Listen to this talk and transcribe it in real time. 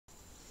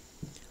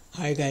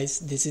Hi guys,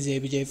 this is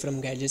ABJ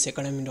from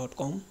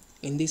gadgetsacademy.com.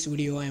 In this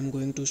video I am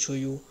going to show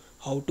you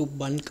how to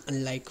bulk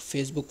unlike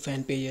Facebook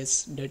fan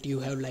pages that you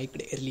have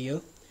liked earlier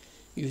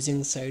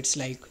using sites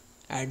like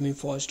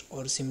AdminFirst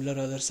or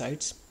similar other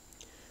sites.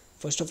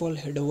 First of all,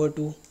 head over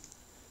to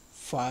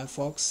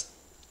Firefox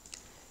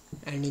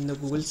and in the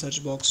Google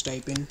search box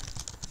type in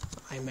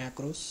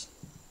iMacros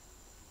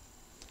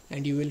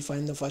and you will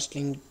find the first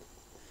link,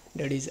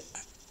 that is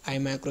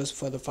iMacros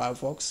for the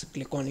Firefox.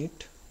 Click on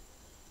it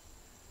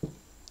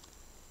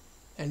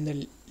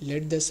and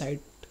let the site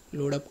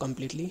load up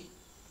completely.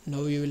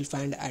 Now you will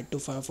find add to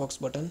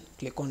Firefox button.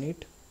 Click on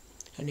it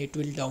and it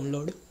will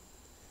download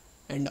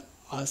and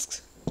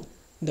asks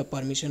the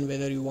permission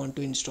whether you want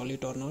to install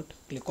it or not.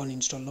 Click on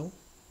install now.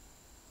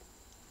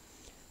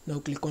 Now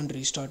click on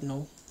restart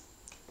now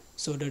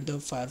so that the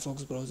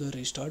Firefox browser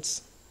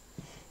restarts.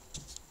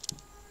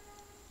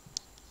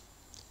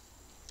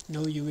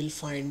 Now you will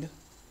find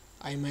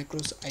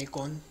iMacros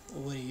icon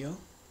over here.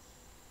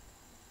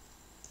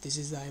 This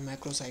is the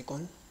iMacros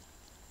icon.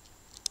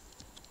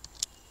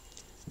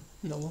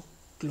 Now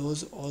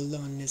close all the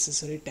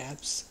unnecessary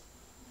tabs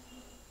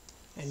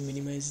and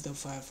minimize the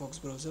Firefox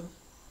browser.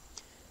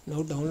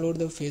 Now download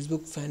the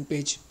Facebook fan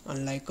page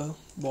unlike a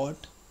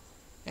bot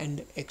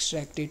and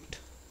extract it.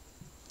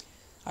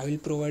 I will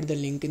provide the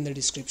link in the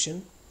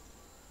description.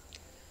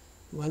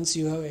 Once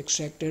you have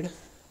extracted,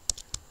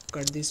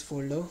 cut this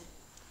folder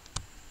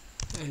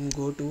and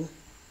go to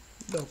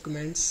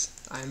documents,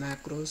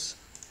 iMacros,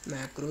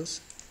 macros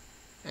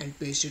and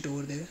paste it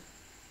over there.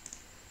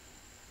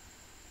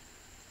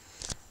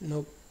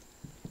 Now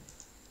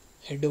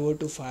head over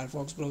to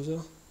Firefox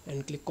browser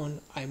and click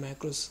on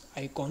iMacros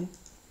icon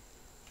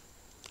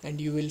and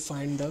you will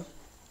find the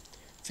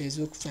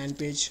Facebook fan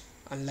page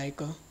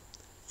unlike a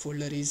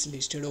folder is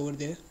listed over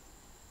there.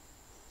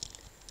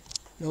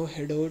 Now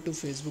head over to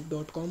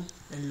facebook.com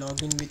and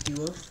log in with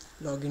your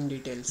login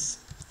details.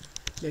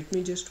 Let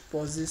me just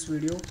pause this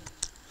video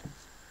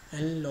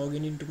and log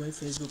in into my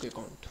Facebook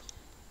account.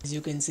 As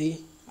you can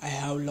see, I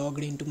have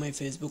logged into my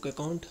Facebook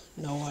account.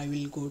 Now I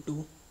will go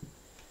to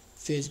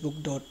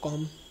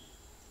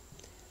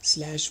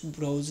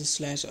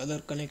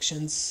facebook.com/browse/other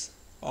connections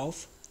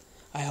off.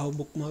 I have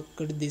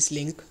bookmarked this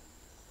link.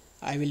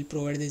 I will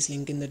provide this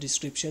link in the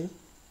description.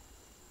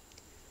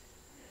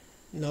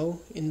 Now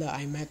in the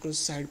iMacros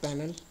side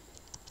panel,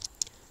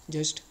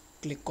 just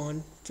click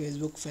on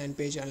Facebook fan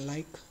page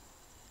unlike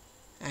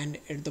and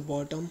at the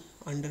bottom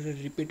under a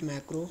repeat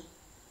macro,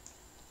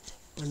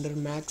 under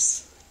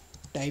max,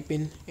 type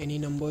in any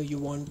number you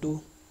want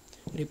to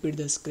repeat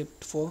the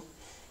script for.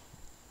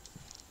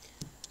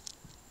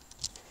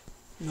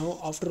 Now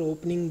after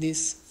opening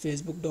this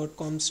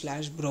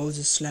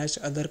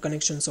facebook.com/browse/other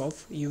connections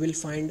off, you will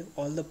find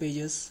all the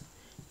pages,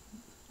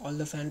 all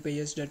the fan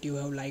pages that you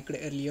have liked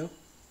earlier.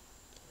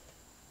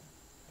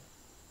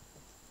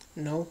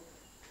 Now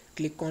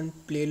click on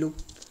play loop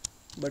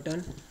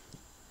button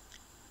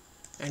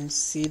and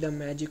see the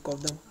magic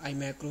of the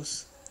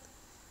iMacros.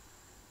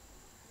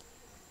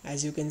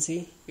 As you can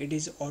see, it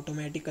is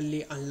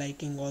automatically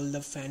unliking all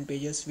the fan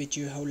pages which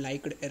you have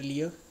liked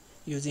earlier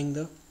using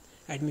the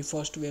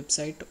AdminFirst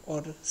website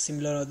or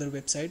similar other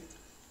website.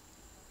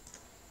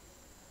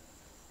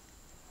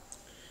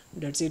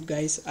 That's it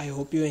guys. I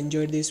hope you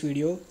enjoyed this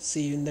video.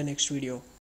 See you in the next video.